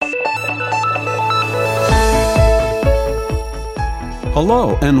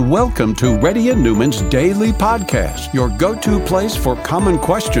Hello and welcome to Reddy and Newman's Daily Podcast, your go-to place for common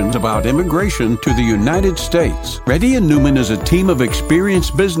questions about immigration to the United States. Reddy and Newman is a team of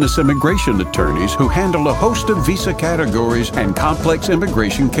experienced business immigration attorneys who handle a host of visa categories and complex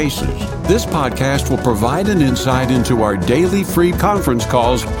immigration cases. This podcast will provide an insight into our daily free conference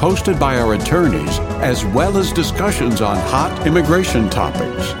calls hosted by our attorneys, as well as discussions on hot immigration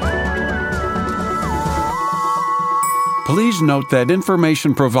topics. Please note that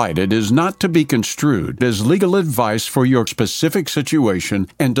information provided is not to be construed as legal advice for your specific situation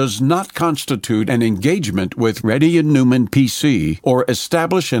and does not constitute an engagement with Reddy and Newman PC or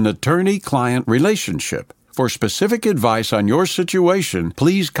establish an attorney-client relationship. For specific advice on your situation,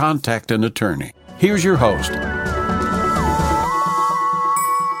 please contact an attorney. Here's your host.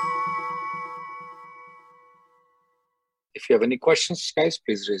 If you have any questions, guys,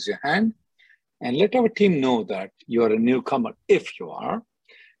 please raise your hand. And let our team know that you are a newcomer, if you are.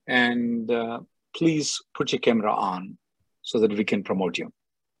 And please put your camera on so that we can promote you.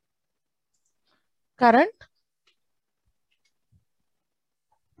 Karan?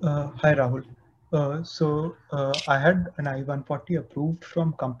 Hi, Rahul. I had an I-140 approved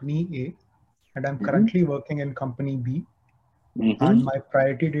from Company A, and I'm currently working in Company B. And my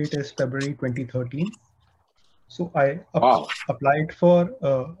priority date is February 2013. So I applied for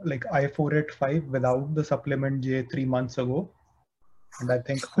I-485 without the supplement J 3 months ago. And I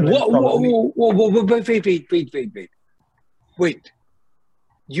think... Wait.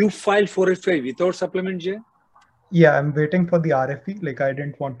 You filed 485 without supplement J? Yeah, I'm waiting for the RFE. I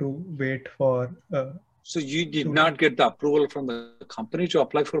didn't want to wait for... So you did not get the approval from the company to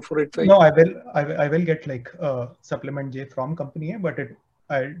apply for 485? No, I will get supplement J from Company A, but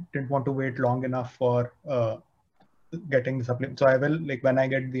I didn't want to wait long enough for... getting the supplement. So I will, when I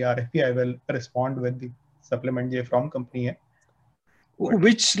get the RFP, I will respond with the supplement J from Company A.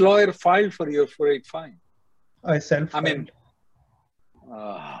 Which lawyer filed for your 485? I self-filed.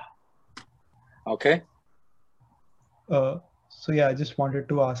 Okay. I just wanted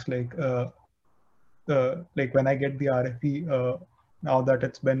to ask, when I get the RFP, now that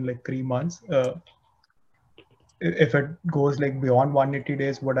it's been 3 months, if it goes beyond 180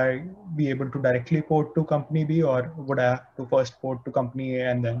 days, would I be able to directly port to Company B, or would I have to first port to Company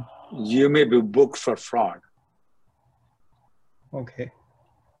A and then? You may be booked for fraud. Okay.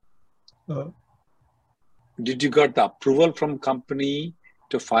 Did you get the approval from company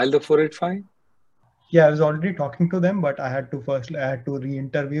to file the 485? Yeah, I was already talking to them, but I had to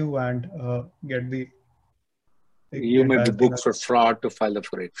re-interview and get the... You may be booked for fraud to file the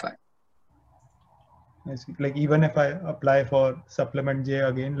 485. I see. Even if I apply for supplement J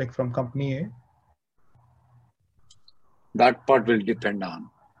again, from Company A? That part will depend on.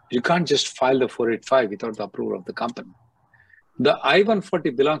 You can't just file the 485 without the approval of the company. The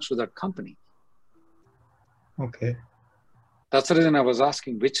I-140 belongs to that company. Okay. That's the reason I was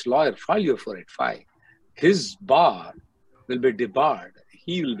asking which lawyer filed your 485. His bar will be debarred.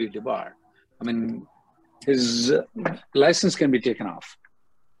 He will be debarred. His license can be taken off.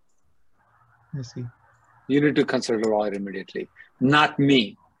 I see. You need to consult a lawyer immediately. Not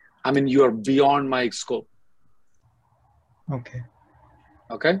me. You are beyond my scope. Okay.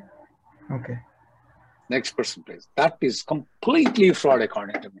 Okay? Okay. Next person, please. That is completely fraud,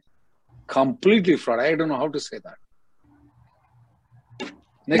 according to me. Completely fraud. I don't know how to say that.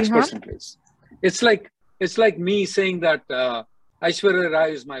 Next person, please. It's like me saying that Aishwarya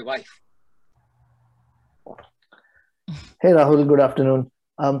Rai is my wife. Hey, Rahul. Good afternoon.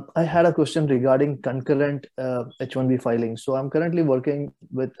 I had a question regarding concurrent H-1B filing. So I'm currently working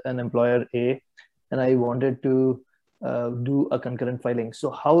with an employer A, and I wanted to do a concurrent filing.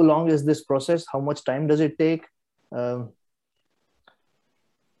 So how long is this process? How much time does it take? 5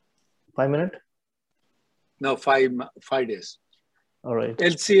 minutes? No, 5 days. All right.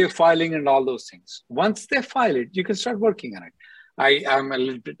 LCA filing and all those things. Once they file it, you can start working on it. I'm a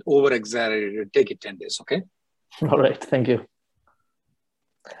little bit over-exaggerated. Take it 10 days, okay? All right. Thank you.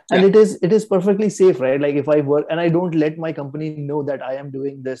 And it is perfectly safe, right? If I work and I don't let my company know that I am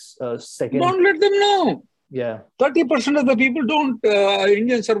doing this second. Don't let them know. Yeah. 30% of the people don't.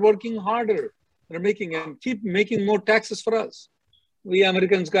 Indians are working harder. They're keep making more taxes for us. We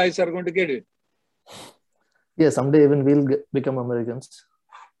Americans guys are going to get it. Yeah, someday even we'll become Americans.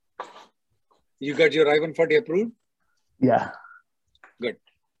 You got your I-140 approved? Yeah. Good.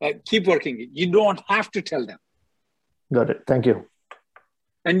 Keep working. You don't have to tell them. Got it. Thank you.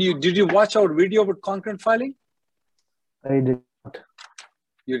 And did you watch our video about concurrent filing? I did not.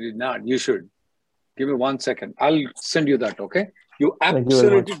 You did not. You should. Give me 1 second. I'll send you that, okay? You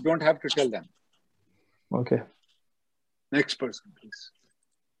absolutely don't have to tell them. Okay. Next person, please.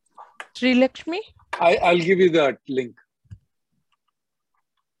 Sri Lakshmi? I'll give you that link.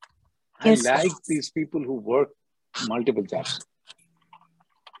 Yes. I like these people who work multiple jobs.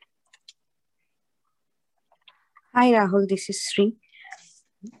 Hi, Rahul. This is Sri.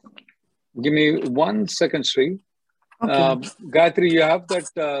 Give me 1 second, Sri. Okay. Gayatri, you have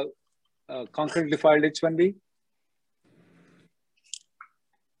that concurrently filed H1B?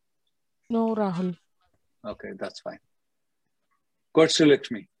 No, Rahul. Okay, that's fine. Go ahead, Sri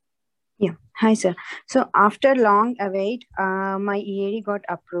Lakshmi. Yeah. Hi, sir. So after long await, my EAD got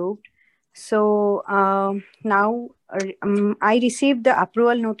approved. So now I received the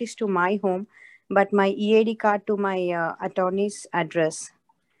approval notice to my home, but my EAD card to my attorney's address.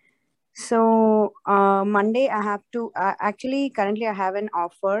 So Monday I have to, actually currently I have an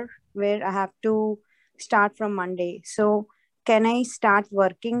offer where I have to start from Monday. So can I start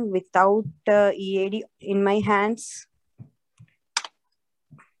working without EAD in my hands?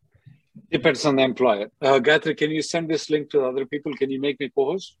 Depends on the employer. Gayatri, can you send this link to other people? Can you make me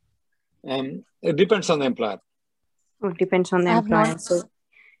co-host? It depends on the employer. Oh, it depends on the employer. So,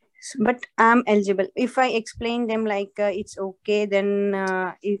 but I'm eligible. If I explain them like it's okay, then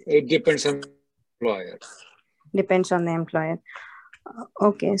it depends on the employer. Depends on the employer.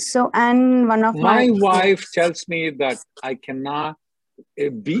 Okay. So, and one of my wife tells me that I cannot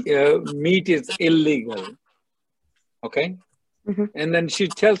meat is illegal. Okay. Mm-hmm. And then she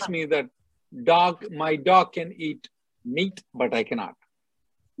tells me that my dog can eat meat, but I cannot.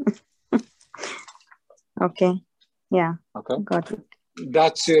 Okay. Yeah. Okay. Got it.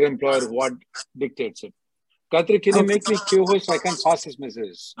 That's your employer what dictates it. Gayatri, can you make me co-host? I can pass this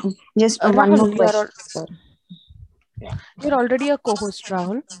message. Just one more question. Yeah. You're already a co-host,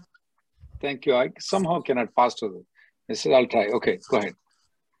 Rahul. Thank you. I somehow cannot pass to this. I'll try. Okay, go ahead.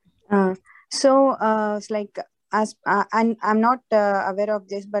 So it's like, as and I'm not aware of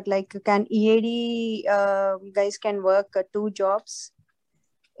this, but like, can EAD guys can work 2 jobs?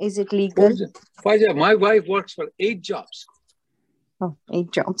 Is it legal? 5 jobs. My wife works for 8 jobs. Oh,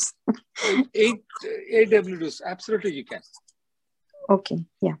 8 jobs. 8 W2s. Absolutely, you can. Okay.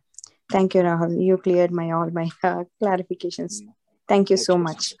 Yeah. Thank you, Rahul. You cleared all my clarifications. Thank you so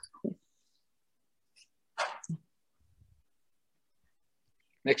much.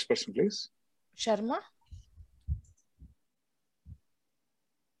 Next person, please. Sharma?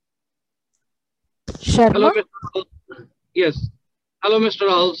 Hello, Mr. Rahul. Yes. Hello, Mr.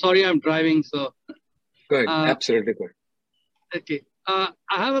 Rahul. Sorry, I'm driving, so. Go ahead. Absolutely good. Okay. I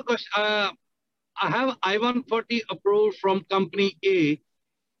have a question. I have I-140 approved from company A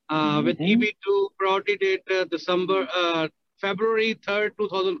with EB2 priority date February 3rd,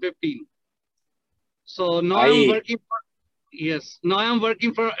 2015. So now I'm working for, now I'm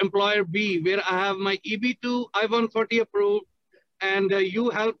working for employer B, where I have my EB2 I-140 approved, and you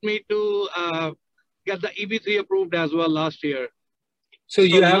helped me to get the EB3 approved as well last year. So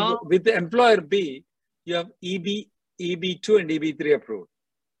you have, now, with the employer B, you have EB2 and EB3 approved.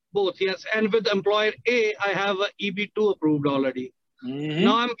 Both, yes. And with employer A, I have a EB2 approved already.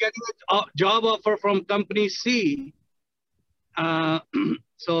 Now I'm getting a job offer from company C.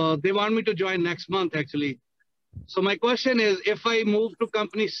 So they want me to join next month, actually. So my question is, if I move to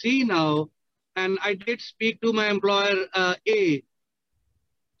company C now, and I did speak to my employer A,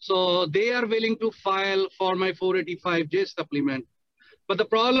 so they are willing to file for my 485J supplement. But the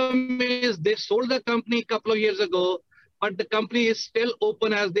problem is they sold the company a couple of years ago, but the company is still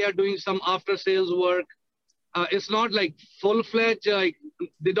open as they are doing some after sales work. It's not like full-fledged,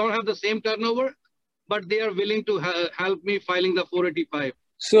 they don't have the same turnover, but they are willing to help me filing the 485.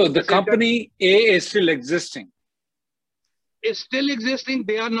 So the company A is still existing? It's still existing.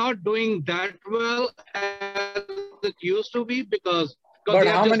 They are not doing that well as it used to be because but they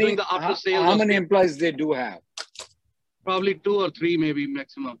are just doing the after sales. How many employees they do have? Probably 2 or 3 maybe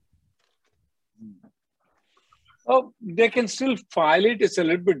maximum. Oh, they can still file it. It's a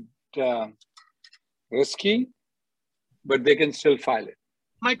little bit risky, but they can still file it.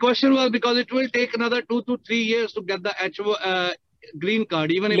 My question was because it will take another 2 to 3 years to get the green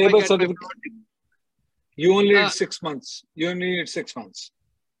card, even if labor I get certificate. You only need 6 months. You only need 6 months.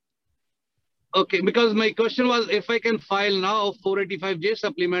 Okay, because my question was if I can file now 485J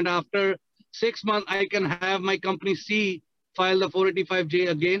supplement after 6 months, I can have my company C file the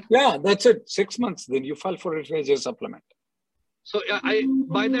 485J again. Yeah, that's it. 6 months. Then you file 485J supplement. So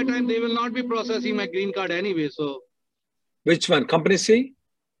by that time, they will not be processing my green card anyway. So, which one? Company C?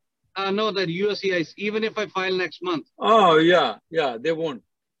 No, the USCIS. Even if I file next month. Oh yeah, they won't.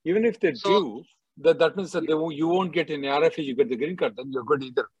 Even if they do, that means that you won't get an RFA. You get the green card. Then you're good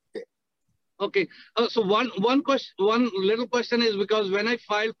either. Okay. Okay. So one little question is, because when I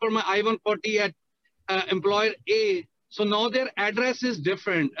filed for my I-140 at employer A, so now their address is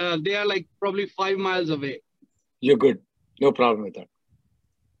different. They are like probably 5 miles away. You're good. No problem with that.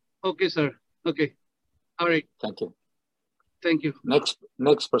 Okay, sir. Okay. All right. Thank you. Thank you.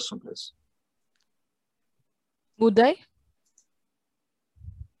 Next person, please. Uday?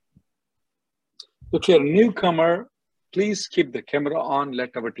 If you're a newcomer, please keep the camera on.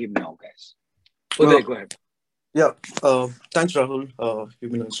 Let our team know, guys. Uday, go ahead. Yeah. Thanks, Rahul.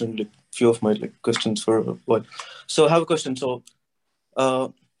 You've been answering a few of my questions for a while. So I have a question. So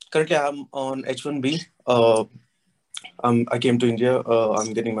currently I'm on H1B. I came to India.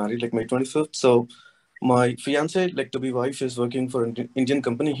 I'm getting married like May 25th. So my fiance, like to be wife, is working for an Indian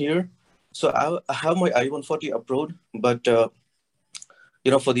company here. So I have my I-140 approved, but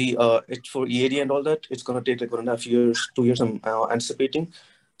for the for EAD and all that, it's gonna take like 1.5 years, 2 years. I'm anticipating.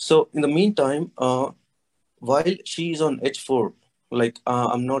 So in the meantime, while she is on H4,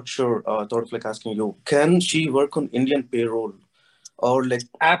 I'm not sure. Thought of asking you, can she work on Indian payroll, or like?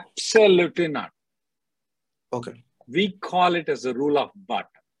 Absolutely not. Okay. We call it as a rule of but.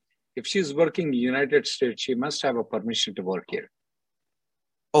 If she's working in the United States, she must have a permission to work here.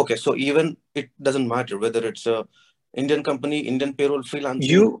 Okay, so even it doesn't matter whether it's a Indian company, Indian payroll,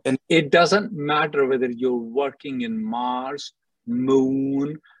 freelancing. It doesn't matter whether you're working in Mars,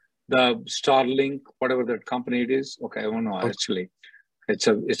 Moon, the Starlink, whatever that company it is. Okay, I don't know. Actually,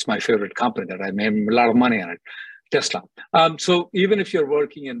 it's my favorite company that I made a lot of money on it, Tesla. So even if you're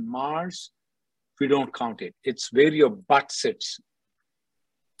working in Mars, we don't count it. It's where your butt sits.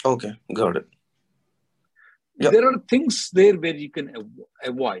 Okay, got it. Yep. There are things there where you can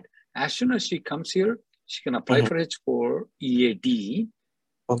avoid. As soon as she comes here, she can apply for H4 EAD.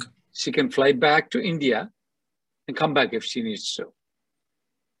 Okay. She can fly back to India and come back if she needs to.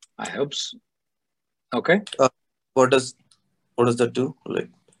 I hope so. Okay. What does that do? Like,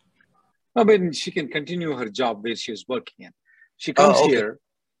 I mean, she can continue her job where she is working in. She comes here.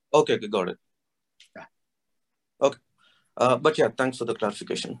 Okay, got it. Yeah. Okay. But yeah, thanks for the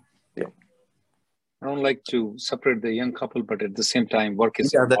clarification. Yeah. I don't like to separate the young couple, but at the same time, work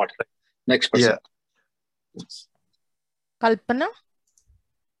is important. Next person. Yeah. Kalpana?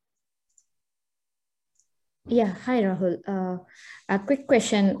 Yeah, hi Rahul. A quick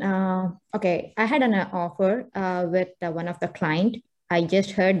question. Okay, I had an offer with one of the client. I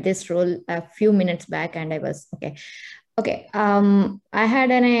just heard this role a few minutes back, and I was okay. Okay. I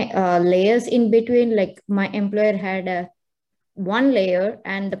had an layers in between. Like my employer had one layer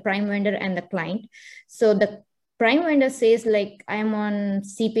and the prime vendor and the client. So the prime vendor says like I'm on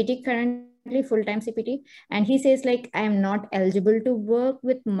CPT currently, full-time CPT, and he says like I am not eligible to work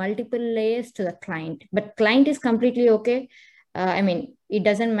with multiple layers to the client, but client is completely okay. I mean, it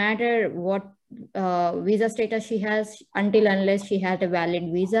doesn't matter what visa status she has unless she has a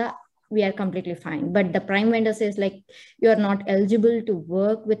valid visa, we are completely fine. But the prime vendor says like you are not eligible to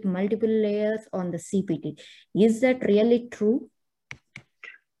work with multiple layers on the CPT. Is that really true?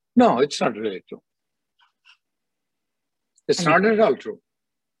 No, it's not really true. It's not at all true.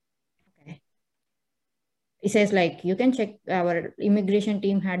 It says like you can check, our immigration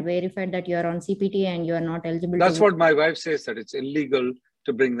team had verified that you are on CPT and you are not eligible. That's what my wife says, that it's illegal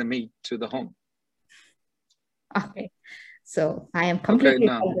to bring the meat to the home. Okay, so I am completely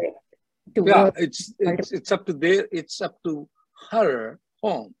to work. It's up to her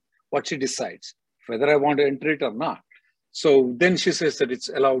home what she decides whether I want to enter it or not. So then she says that it's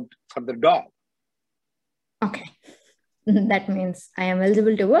allowed for the dog. Okay, that means I am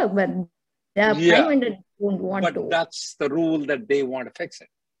eligible to work, but the prime vendor don't want to. But that's the rule that they want to fix it.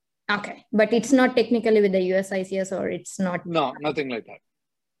 Okay, but it's not technically with the USICS, or it's not. No, nothing like that.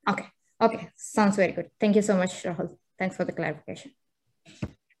 Okay, sounds very good. Thank you so much, Rahul. Thanks for the clarification.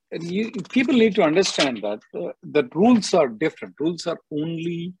 And people need to understand that the rules are different. Rules are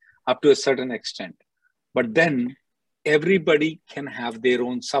only up to a certain extent, but then everybody can have their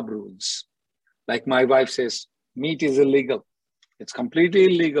own sub rules. Like my wife says, meat is illegal. It's completely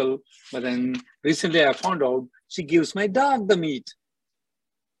illegal. But then recently I found out she gives my dog the meat.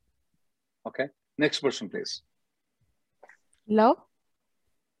 Okay. Next person, please. Love?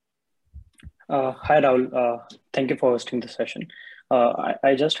 Hi, Rahul. Thank you for hosting the session.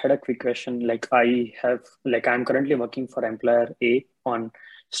 I just had a quick question. Like I'm currently working for employer A on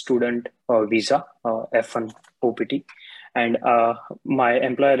student visa, F1 OPT. And my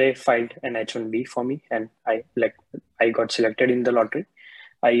employer A filed an H1B for me, and I got selected in the lottery.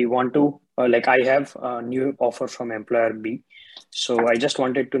 I want to I have a new offer from employer B, so I just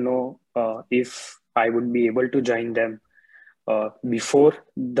wanted to know if I would be able to join them before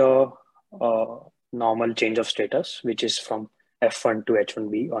the normal change of status, which is from F1 to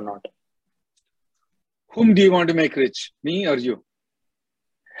H1B or not? Whom do you want to make rich? Me or you?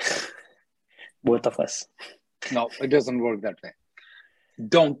 Both of us. No, it doesn't work that way.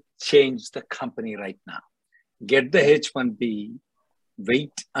 Don't change the company right now. Get the H1B,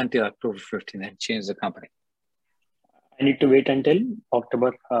 wait until October 15th and change the company. I need to wait until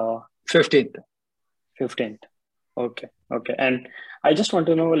October 15th. 15th. Okay. And I just want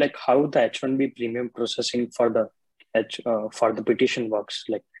to know like how the H1B premium processing for the petition works.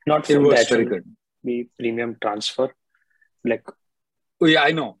 Like not for the H1B premium transfer. Like, oh yeah,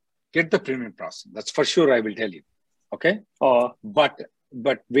 I know. Get the premium processing. That's for sure. I will tell you. Okay.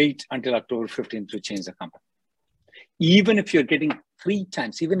 But wait until October 15th to change the company. Even if you're getting 3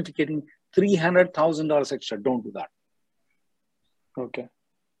 times, even if you're getting $300,000 extra, don't do that. Okay.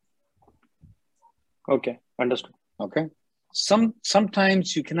 Understood. Okay.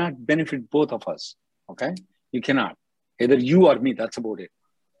 Sometimes you cannot benefit both of us. Okay. You cannot. Either you or me. That's about it.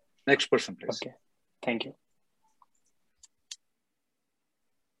 Next person, please. Okay. Thank you.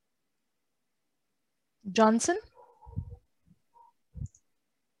 Johnson.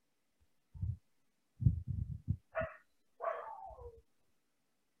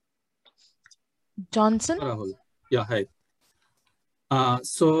 Rahul. Yeah, hi.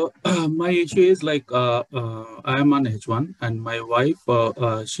 So my issue is like I am on H1 and my wife,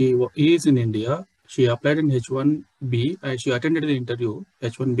 she is in India. She applied in H1B and she attended the interview,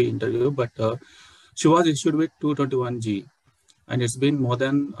 H1B interview, but she was issued with 221G and it's been more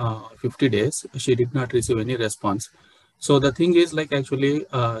than 50 days. She did not receive any response. So the thing is like actually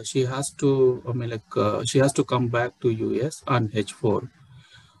she has to, she has to come back to US on H4.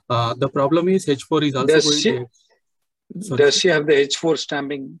 The problem is H4 is also Does she have the H4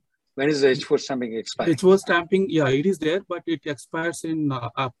 stamping? When is the H4 stamping expiring? H4 stamping, yeah, it is there, but it expires in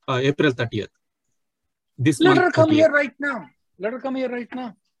April 30th. Let her come here right now.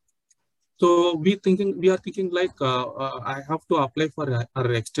 So we are thinking like I have to apply for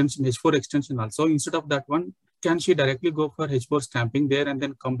her extension, H4 extension also. Instead of that one, can she directly go for H4 stamping there and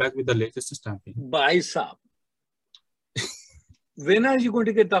then come back with the latest stamping? Bhai Saab. When are you going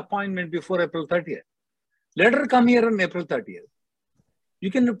to get the appointment before April 30th? Let her come here on April 30th. You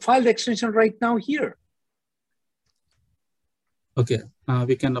can file the extension right now here. Okay.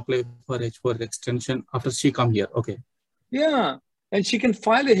 We can apply for H4 extension after she come here. Okay. Yeah. And she can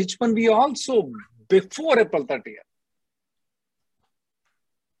file a H1B also before April 30th.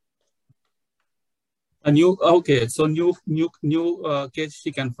 A new, okay. So new case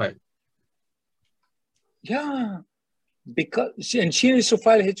she can file. Yeah. Because she needs to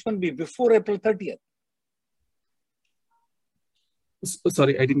file H1B before April 30th.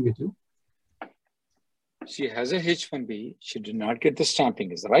 Sorry, I didn't get you. She has a H1B. She did not get the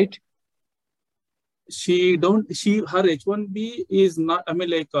stamping, is that right? Her H1B is not,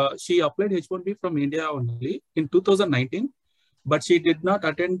 she applied H1B from India only in 2019, but she did not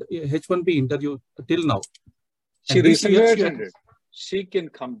attend H1B interview till now. She recently attended. She can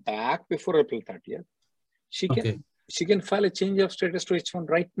come back before April 30th. She can file a change of status to H1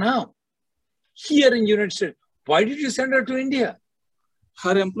 right now. Here in United States. Why did you send her to India?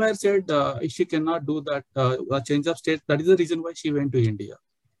 Her employer said she cannot do that change of state. That is the reason why she went to India.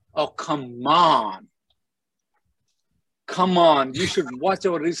 Oh, come on. Come on. You should watch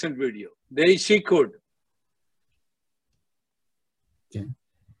our recent video. She could. Okay.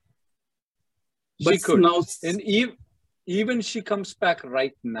 She could. Now, and even she comes back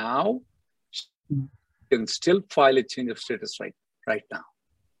right now, she can still file a change of status right now.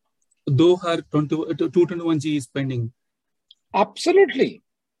 Though her 221G is pending. Absolutely.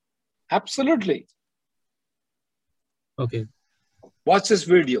 Okay. Watch this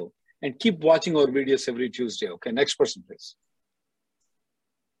video and keep watching our videos every Tuesday. Okay, next person, please.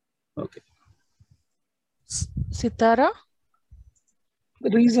 Okay. Sitara? The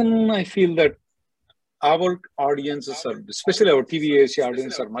reason I feel that our audiences are, especially our TV Asia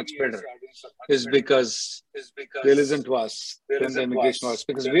audience, are much better is because they listen to us when the immigration was,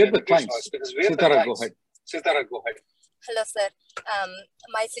 because we are the clients. Sitara, go ahead. Hello, sir.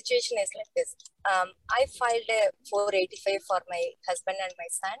 My situation is like this. I filed a 485 for my husband and my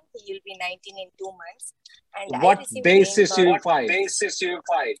son. He will be 19 in 2 months. And what basis you filed?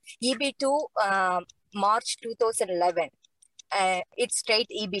 EB2, March 2011. It's straight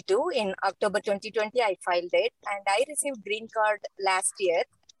EB2. In October 2020, I filed it. And I received green card last year,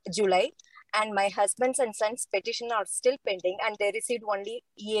 July. And my husband's and son's petition are still pending. And they received only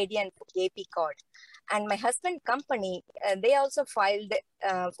EAD and AP card. And my husband company, they also filed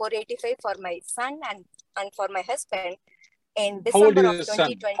 485 for my son and for my husband. in How old December of is your son?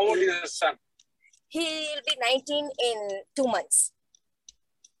 2020. How old is your son? He will be 19 in 2 months.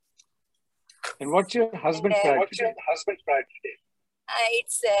 And what's your husband's And, priority date?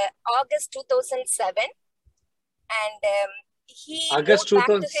 It's August 2007, and he August moved back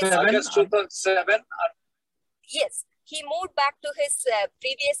to his 2007. yes, he moved back to his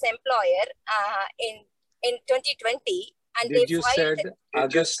previous employer in 2020, and Did they you filed. said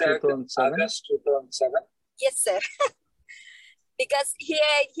August 2007? Yes, sir. Because he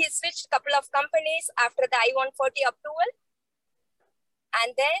switched a couple of companies after the I-140 approval,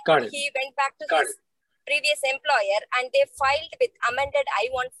 and then Got it. he went back to his previous employer, and they filed with amended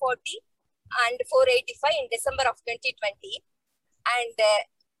I-140 and 485 in December of 2020, and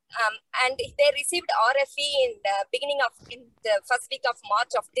they received RFE in the first week of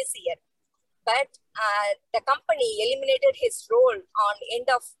March of this year. But the company eliminated his role on end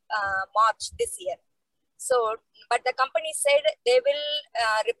of March this year. So, but the company said they will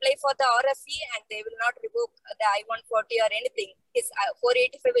reply for the RFE and they will not revoke the I-140 or anything. His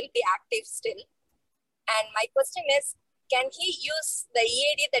 485 will be active still. And my question is, can he use the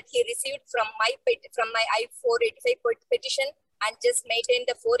EAD that he received from my I-485 petition and just maintain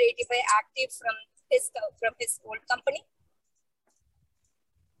the 485 active from his old company?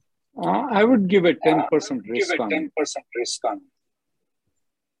 I would give a 10% risk on it.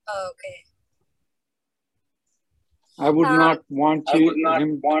 Okay. I would not want you. No,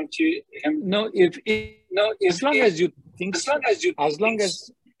 as long as you think, as long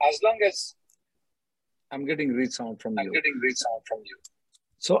as I'm getting resound from you.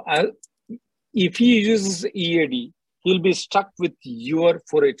 So if he uses EAD, he'll be stuck with your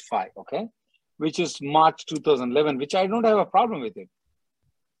 485, okay, which is March 2011, which I don't have a problem with it.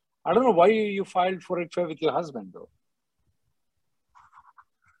 I don't know why you filed 485 with your husband though.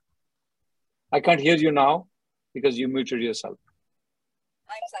 I can't hear you now because you muted yourself.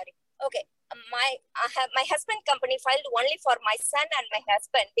 I'm sorry. Okay. My husband company filed only for my son and my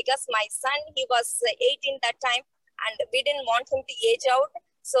husband, because my son, he was 18 that time and we didn't want him to age out.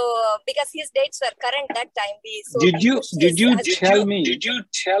 So because his dates were current that time, did you tell me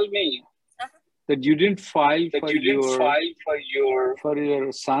that you didn't file for your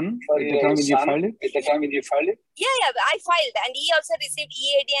son at the time when you filed it? Yeah, I filed, and he also received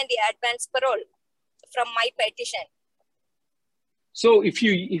EAD and the advance parole from my petition. So if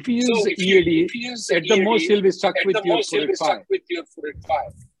you use EAD, at the most he'll be stuck with your 485.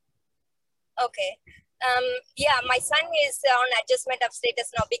 Okay. Yeah, my son is on adjustment of status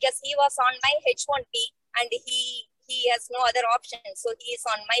now because he was on my H1B and he has no other option. So he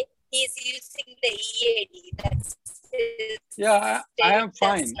is using the EAD. That's his yeah, I am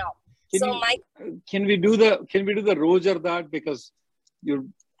fine. Now. Can we do the Roger that, because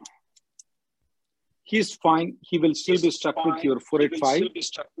he's fine. He will still be stuck with your 485.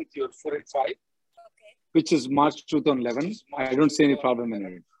 Okay. Which is March 2011. I don't see any problem in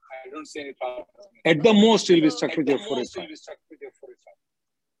it. At the most, he'll be stuck with your 485.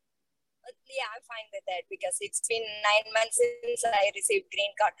 Yeah, I'm fine with that because it's been 9 months since I received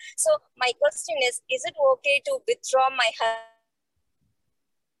green card. So my question is it okay to withdraw my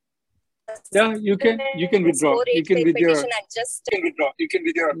Yeah, you can withdraw. You can withdraw.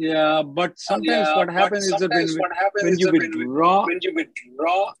 Yeah, but sometimes what happens is that when you withdraw,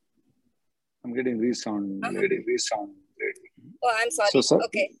 I'm getting resound. Oh, I'm sorry.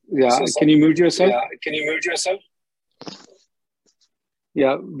 Okay. Yeah, can you mute yourself?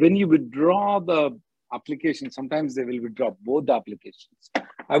 Yeah, when you withdraw the application, sometimes they will withdraw both the applications.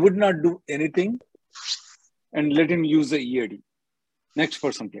 I would not do anything and let him use the EAD. Next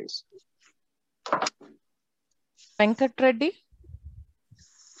person, please. Venkat Reddy.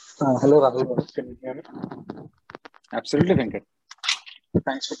 Hello, Rahul. Can you hear me? Absolutely, Venkat.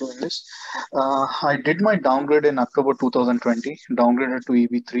 Thanks for doing this. I did my downgrade in October 2020, downgraded to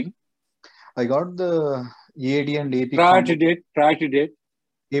EB3. I got the EAD and AP prior to date.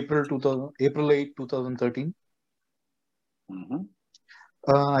 April 8, 2013. Mm-hmm.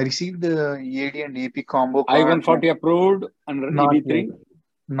 I received the EAD and AP combo card. I-140 approved under EB3?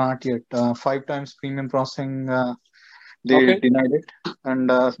 Not yet. 5 times premium processing, they denied it.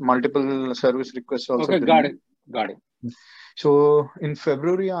 And multiple service requests also. Okay, got it. So in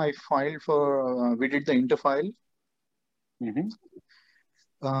February, I filed for, we did the interfile. Mm-hmm.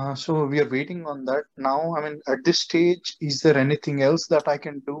 So we are waiting on that now. I mean, at this stage, is there anything else that I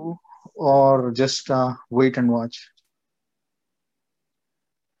can do or just wait and watch?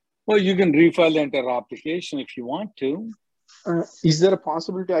 Well, you can refile the entire application if you want to. Is there a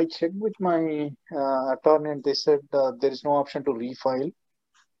possibility? I checked with my attorney and they said there is no option to refile.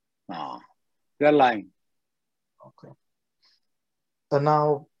 No, they're lying. Okay.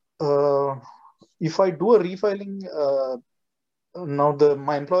 Now, if I do a refiling, now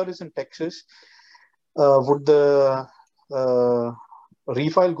my employer is in Texas, would the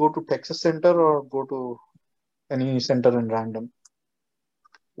refile go to Texas center or go to any center in random?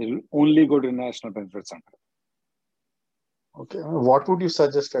 It will only go to National Benefit Center. Okay. What would you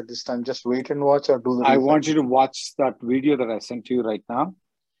suggest at this time? Just wait and watch or do the I refile? want you to watch that video that I sent to you right now.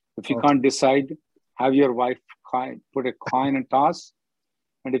 If you can't decide, have your wife put a coin and toss.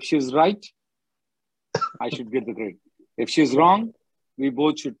 And if she's right, I should get the grade. If she's wrong, we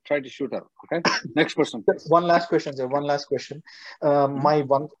both should try to shoot her. Okay. Next person, please. One last question, sir. One last question. My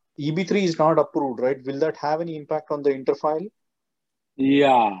EB3 is not approved, right? Will that have any impact on the interfile?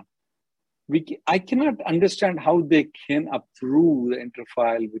 Yeah. I cannot understand how they can approve the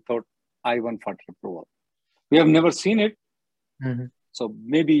interfile without I-140 approval. We have never seen it. Mm-hmm. So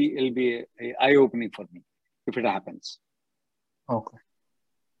maybe it'll be an eye-opening for me if it happens. Okay.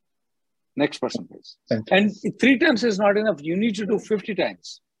 Next person, please. Thank you. And 3 times is not enough. You need to do 50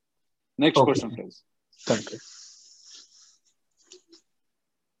 times. Next person, please. Thank you.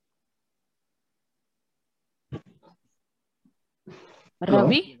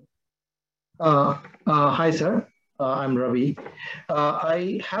 Ravi? Hi, sir. I'm Ravi.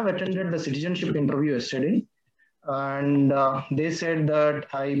 I have attended the citizenship interview yesterday, and they said that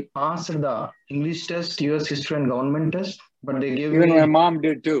I passed the English test, US history, and government test, but they gave Even me... my mom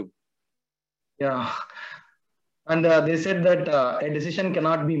did too. Yeah. And they said that a decision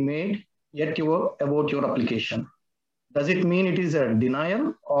cannot be made yet about your application. Does it mean it is a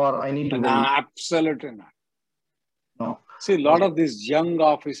denial or I need to wait? Absolutely not. No. See, a lot of these young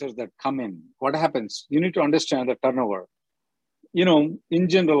officers that come in, what happens? You need to understand the turnover. You know, in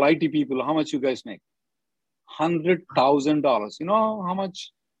general, IT people, how much you guys make? $100,000. You know how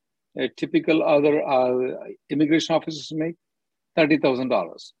much a typical other immigration officers make?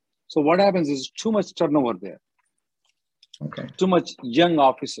 $30,000. So what happens is too much turnover there. Okay. Too much young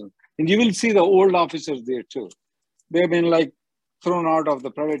officers. And you will see the old officers there too. They've been like thrown out of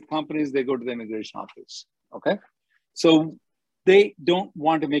the private companies. They go to the immigration office. Okay. So they don't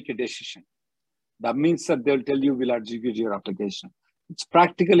want to make a decision. That means that they'll tell you, we'll execute your application. It's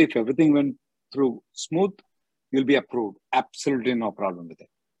practically, if everything went through smooth, you'll be approved. Absolutely no problem with it.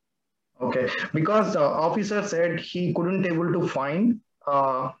 Okay. Because the officer said he couldn't able to find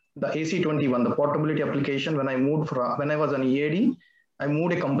the AC21, the portability application. When I was an EAD, I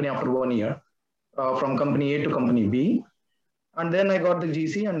moved a company after 1 year from company A to company B. And then I got the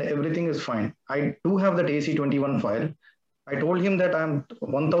GC and everything is fine. I do have that AC21 file. I told him that I'm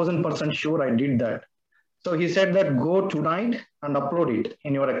 1000% sure I did that. So he said that go tonight and upload it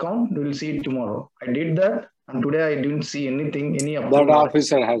in your account. You will see it tomorrow. I did that. And today I didn't see anything, any upload. That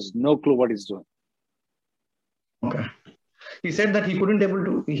officer has no clue what he's doing. Okay. He said that he couldn't able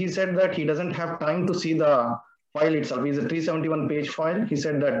to, he said that he doesn't have time to see the file itself. It's a 371 page file. He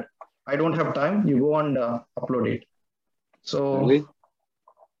said that I don't have time. You go and upload it. So really?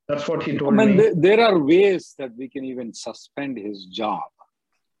 That's what he told me. There are ways that we can even suspend his job.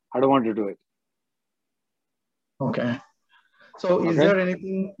 I don't want to do it. Okay. So is there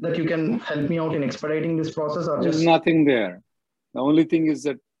anything that you can help me out in expediting this process or There's just... nothing there. The only thing is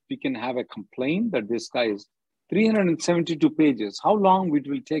that we can have a complaint that this guy is 372 pages. How long it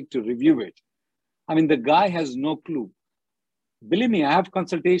will take to review it? I mean, the guy has no clue. Believe me, I have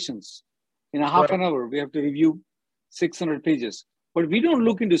consultations. In a half an hour, we have to review 600 pages. But we don't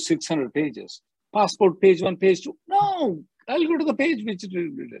look into 600 pages. Passport page 1, page 2. No, I'll go to the page which it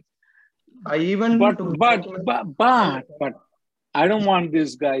is. I even... But I don't want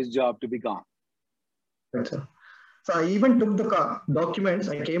this guy's job to be gone. Right, sir. So I even took the documents.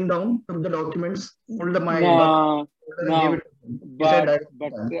 I came down, took the documents, pulled my... But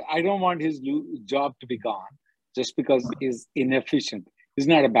I don't want his job to be gone just because he's inefficient. He's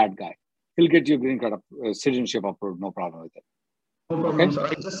not a bad guy. He'll get your green card citizenship approved. No problem with it. No problem, sir.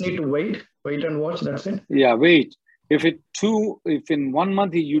 I just need to wait and watch. That's it. Yeah, wait. If in 1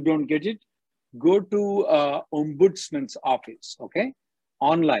 month you don't get it, go to Ombudsman's office, okay?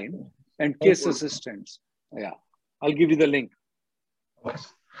 Online and case assistance. Yeah, I'll give you the link. Okay.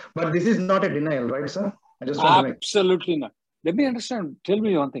 But this is not a denial, right, sir? I just want to Absolutely not. Let me understand. Tell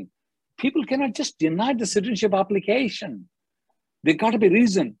me one thing. People cannot just deny the citizenship application. There got to be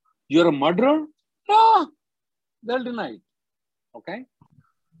reason. You're a murderer? No, they'll deny it. Okay?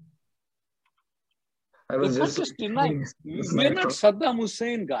 They can't just deny. We're not Saddam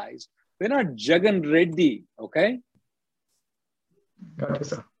Hussein, guys. We're not Jagan Reddy, okay? Got it,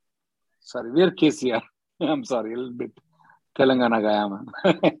 sir. Sorry, we're KCR. I'm sorry, a little bit Telangana guy, man.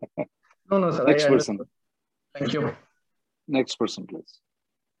 No, sir. Next person. Thank you. Next person, please.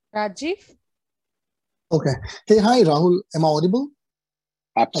 Rajiv? Okay. Hey, hi, Rahul. Am I audible?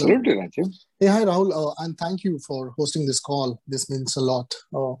 Absolutely, Rajiv. Hey, hi, Rahul. And thank you for hosting this call. This means a lot.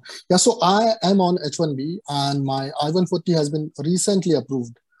 Yeah, so I am on H1B and my I-140 has been recently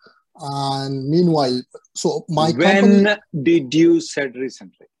approved. And meanwhile, so my company... When did you said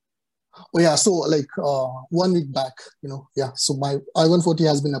recently? Oh, yeah, so like 1 week back, yeah. So my I-140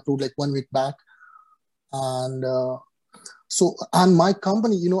 has been approved like 1 week back. And and my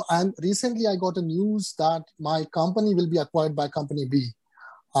company, and recently I got a news that my company will be acquired by company B.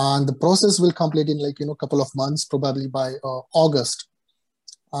 And the process will complete in like, a couple of months, probably by August.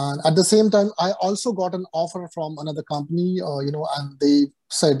 And at the same time, I also got an offer from another company, and they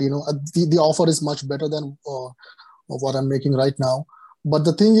said, the offer is much better than what I'm making right now. But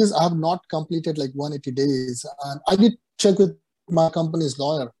the thing is, I have not completed like 180 days. And I did check with my company's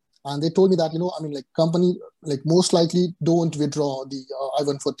lawyer. And they told me that, company, most likely don't withdraw the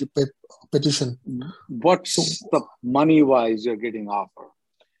I-140 petition. What's the money-wise you're getting offer?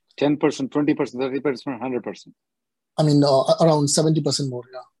 10%, 20%, 30%, 100%? Around 70% more,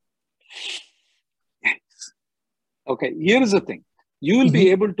 yeah. Okay, here's the thing. You will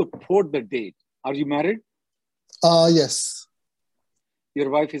be able to port the date. Are you married? Yes. Your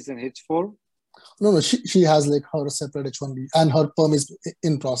wife is in H4? No, she has like her separate H1B and her perm is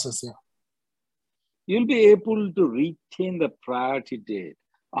in process, yeah. You'll be able to retain the priority date.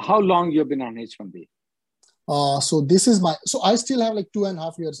 How long you've been on H1B? So this is so I still have like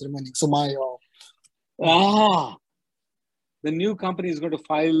 2.5 years remaining. So the new company is going to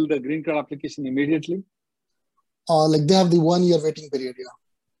file the green card application immediately? Like they have the 1 year waiting period, yeah.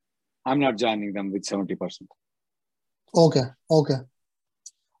 I'm not joining them with 70%. Okay.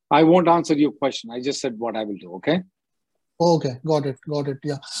 I won't answer your question. I just said what I will do, okay? Okay, got it,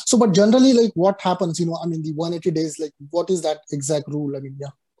 yeah. So, but generally, like what happens, the 180 days, like what is that exact rule? Yeah.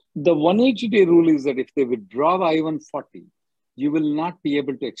 The 180-day rule is that if they withdraw the I-140, you will not be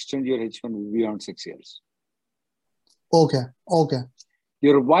able to extend your H1 beyond 6 years. Okay.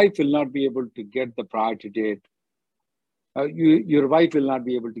 Your wife will not be able to get the priority date. Your wife will not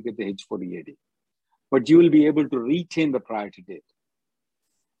be able to get the H4 EAD, but you will be able to retain the priority date.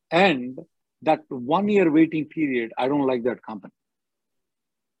 And that 1 year waiting period, I don't like that company.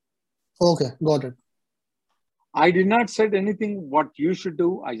 Okay, got it. I did not say anything what you should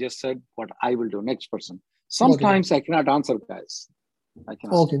do. I just said what I will do. Next person. Sometimes I cannot answer, guys. I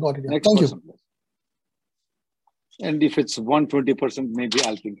cannot. Okay, got it. Yeah. Next Thank person, you. please. And if it's 120%, maybe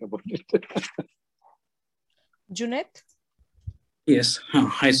I'll think about it. Junaid? Yes.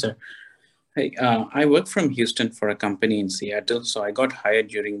 Hi, sir. Hey, I work from Houston for a company in Seattle. So I got hired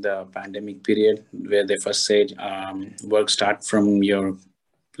during the pandemic period where they first said work start from your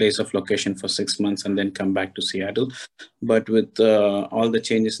place of location for 6 months and then come back to Seattle. But with all the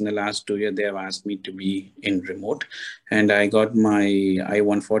changes in the last 2 years, they have asked me to be in remote. And I got my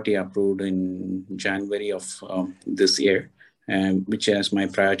I-140 approved in January of this year, which has my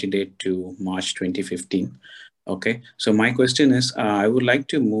priority date to March 2015. Okay. So my question is, I would like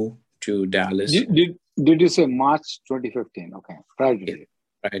to move to Dallas. Did you say March 2015? Okay. Priority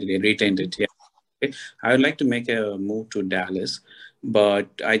retained it. Yeah. Okay. I would like to make a move to Dallas, but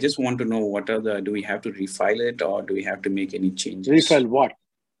I just want to know do we have to refile it or do we have to make any changes? Refile what?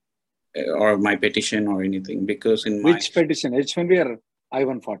 Or my petition or anything? Because which petition? H1B or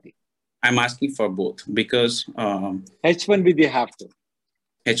I-140? I'm asking for both because H1B they have to.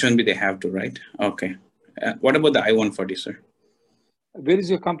 H1B they have to, right? Okay. What about the I-140, sir? Where is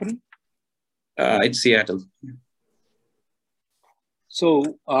your company? It's Seattle.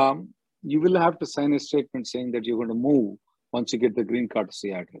 So you will have to sign a statement saying that you're going to move once you get the green card to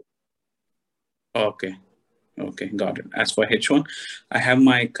Seattle. Okay, got it. As for H1, I have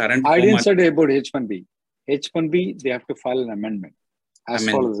my current... I didn't say about H1B. H1B, they have to file an amendment. As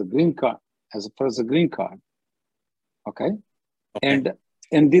far as the green card, okay?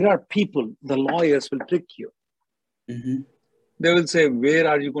 And there are people, the lawyers will trick you. Mm-hmm. They will say, where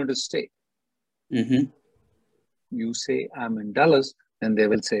are you going to stay? Mm-hmm. You say, I'm in Dallas. Then they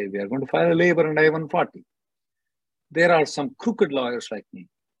will say, we are going to file a labor and I-140. There are some crooked lawyers like me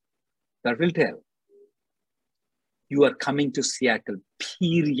that will tell, you are coming to Seattle,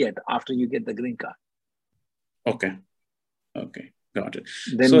 period, after you get the green card. Okay, got it.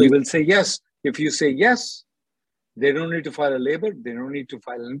 Then you will say yes. If you say yes, they don't need to file a labor. They don't need to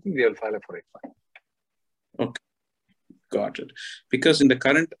file anything. They will file a 485. Okay. Got it. Because in the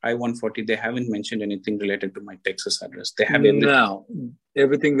current I-140, they haven't mentioned anything related to my Texas address. They have No,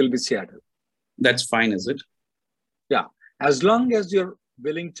 everything will be Seattle. That's fine, is it? Yeah, as long as you're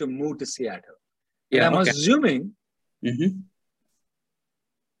willing to move to Seattle. Yeah, and I'm assuming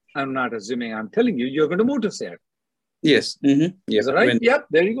I'm not assuming. I'm telling you, you're going to move to Seattle. Yes. Yep. Is that right? Yep.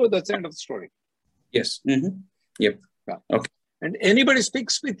 There you go. That's the end of the story. Yes. Yep. Yeah. Okay. And anybody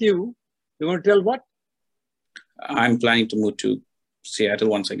speaks with you, you're going to tell what? I'm planning to move to Seattle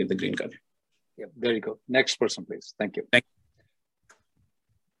once I get the green card. Yep. There you go. Next person, please. Thank you.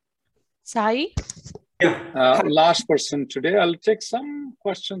 Sai? Yeah. Last person today. I'll take some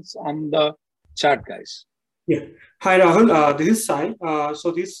questions on the chat, guys. Yeah. Hi, Rahul. This is Sai.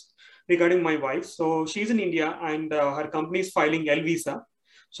 So this regarding my wife. So she's in India and her company is filing L visa.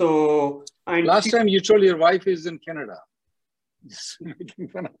 So last time you told your wife is in Canada. Just making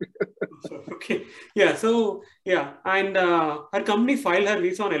fun of you. Okay. Yeah. So yeah, and her company filed her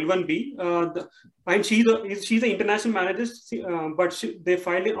visa on L1B. And she's an international manager, but they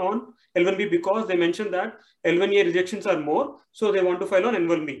filed it on L1B because they mentioned that L1A rejections are more, so they want to file on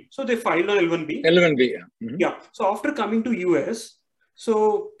L1B. So they filed on L1B. L1B, yeah. Yeah. So after coming to US,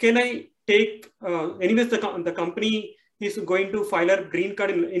 so can I take? Anyways, the company is going to file her green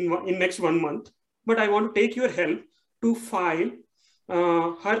card in next 1 month, but I want to take your help to file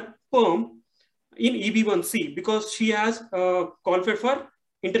her perm in EB1C because she has qualified for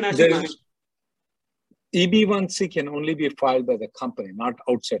international management. EB1C can only be filed by the company, not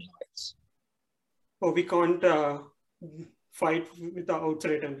outside lawyers. Oh, we can't fight with the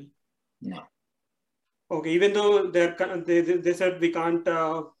outside attorney. No. Okay, even though they said we can't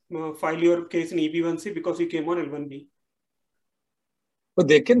file your case in EB1C because you came on L1B. But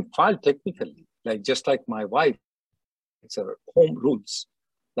they can file technically, just like my wife. It's her home rules.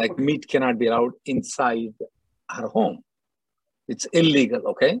 Like meat cannot be allowed inside her home. It's illegal,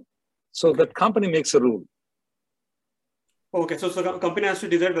 okay? So the company makes a rule. Okay, so the company has to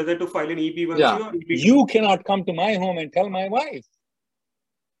decide whether to file an EB1C or EB2. You cannot come to my home and tell my wife.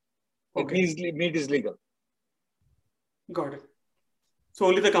 Okay. Meat is legal. Got it. So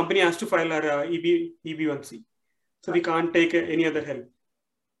only the company has to file our EB1C. So we can't take any other help.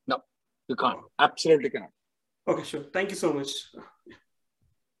 No, you can't. Absolutely cannot. Okay, sure. Thank you so much.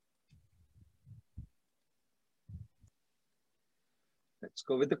 Let's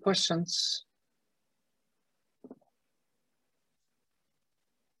go with the questions.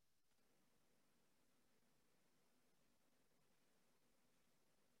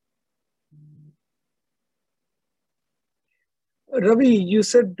 Ravi, you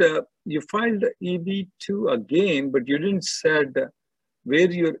said you filed EB2 again, but you didn't said where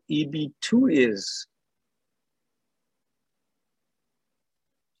your EB2 is.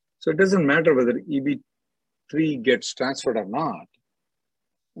 So it doesn't matter whether EB3 gets transferred or not.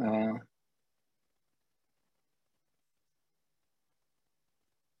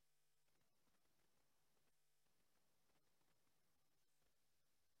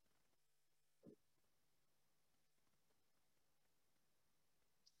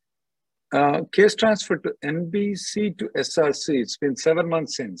 Case transfer to NBC to SRC. It's been 7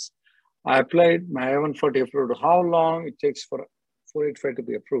 months since I applied my I-140 approved. How long it takes for 485 to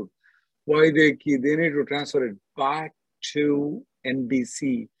be approved? Why they need to transfer it back to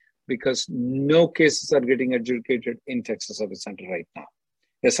NBC because no cases are getting adjudicated in Texas Service Center right now,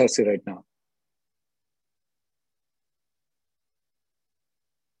 SRC right now.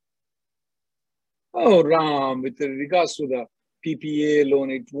 Oh, Ram, with regards to the PPA loan,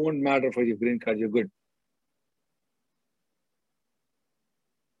 it won't matter for your green card, you're good.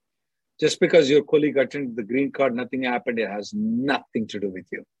 Just because your colleague attended the green card, nothing happened, it has nothing to do with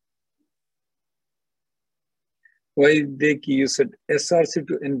you. Why, Deki, you said SRC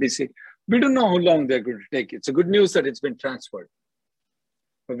to NBC. We don't know how long they're going to take. It's a good news that it's been transferred.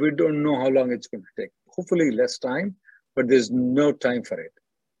 But we don't know how long it's going to take. Hopefully less time, but there's no time for it.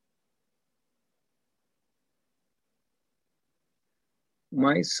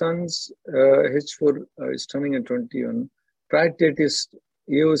 My son's H4 is turning in 21. Prior date is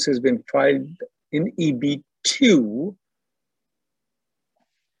EOS has been filed in EB2.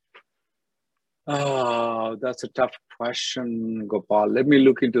 Oh, that's a tough question, Gopal. Let me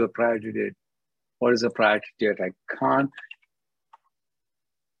look into the priority date. What is the priority date? I can't.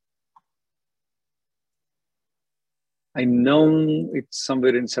 I know it's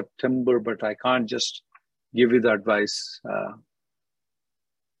somewhere in September, but I can't just give you the advice.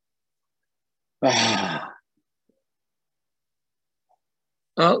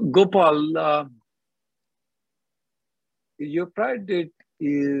 Gopal, your priority date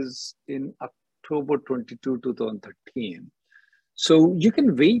is in October 22, 2013. So you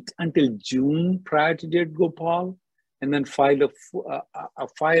can wait until June priority date, Gopal, and then file the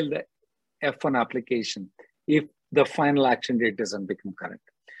F1 application if the final action date doesn't become current.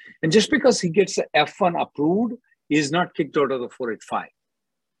 And just because he gets the F1 approved, He is not kicked out of the 485.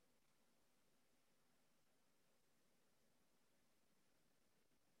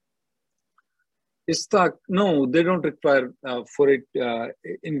 Istaq, no, they don't require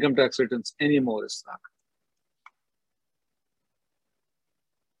income tax returns anymore, Istaq.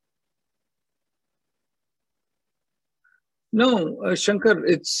 No, Shankar,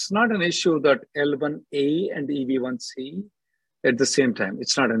 it's not an issue that L1A and EB1C at the same time.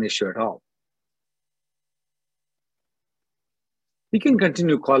 It's not an issue at all. We can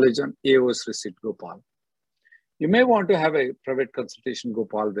continue college on AOS receipt, Gopal. You may want to have a private consultation,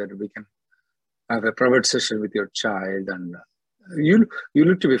 Gopal, where we can have a private session with your child, and you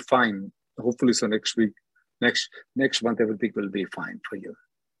look to be fine. Hopefully, so next week, next month, everything will be fine for you.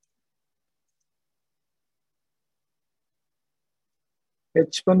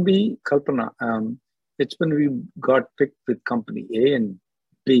 H1B, Kalpana, H1B got picked with company A and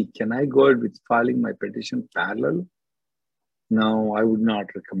B. Can I go ahead with filing my petition parallel? No, I would not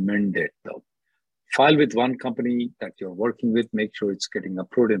recommend it though. File with one company that you're working with, make sure it's getting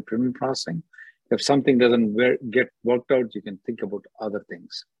approved in premium processing. If something doesn't get worked out, you can think about other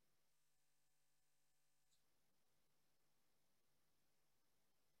things.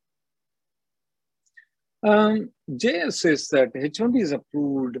 JS says that H1B is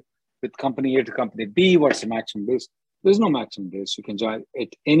approved with company A to company B. What's the maximum days? There's no maximum days. You can join at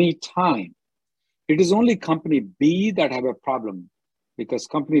any time. It is only company B that have a problem, because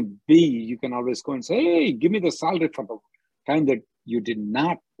company B, you can always go and say, hey, give me the salary for the time that you did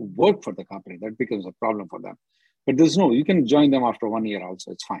not work for the company. That becomes a problem for them. But there's no, you can join them after 1 year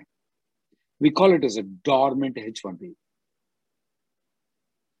also. It's fine. We call it as a dormant H1B.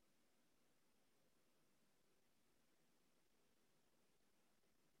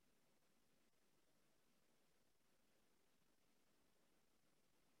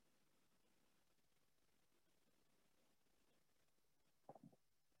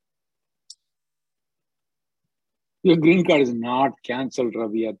 Your green card is not canceled,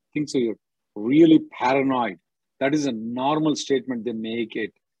 Ravi. I think so. You're really paranoid. That is a normal statement they make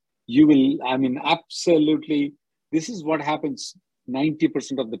it. You will, I mean, absolutely. This is what happens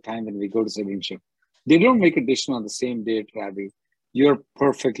 90% of the time when we go to citizenship. They don't make a decision on the same date, Ravi. You're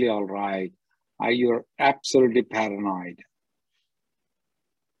perfectly all right. You're absolutely paranoid.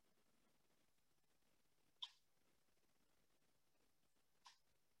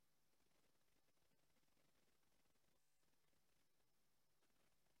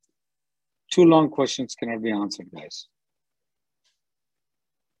 Too long questions cannot be answered, guys.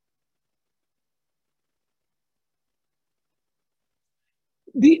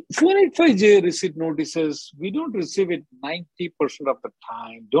 The 485J receipt notices, we don't receive it 90% of the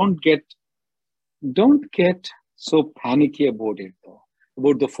time. Don't get so panicky about it though,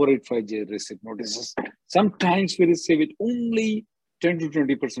 about the 485J receipt notices. Sometimes we receive it only 10 to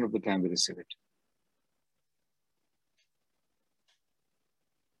 20% of the time we receive it.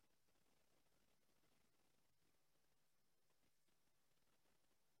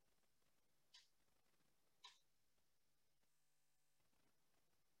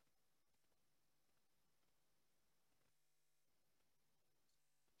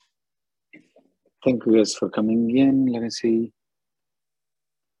 Thank you guys for coming in. Let me see.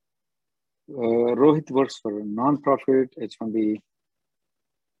 Rohit works for a non-profit, H1B.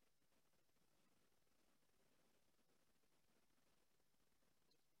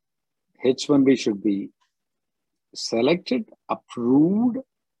 H1B should be selected, approved,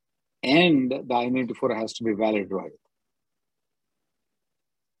 and the I-94 has to be valid, Rohit.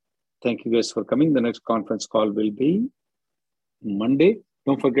 Thank you guys for coming. The next conference call will be Monday.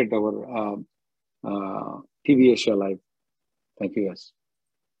 Don't forget our TV Asia Live. Thank you, guys.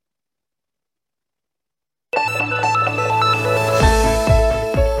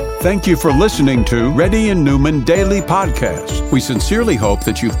 Thank you for listening to Reddy and Newman Daily Podcast. We sincerely hope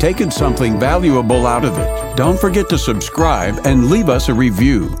that you've taken something valuable out of it. Don't forget to subscribe and leave us a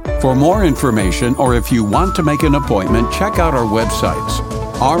review. For more information, or if you want to make an appointment, check out our websites,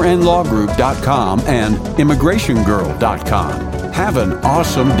 rnlawgroup.com and immigrationgirl.com. Have an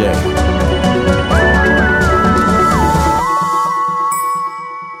awesome day.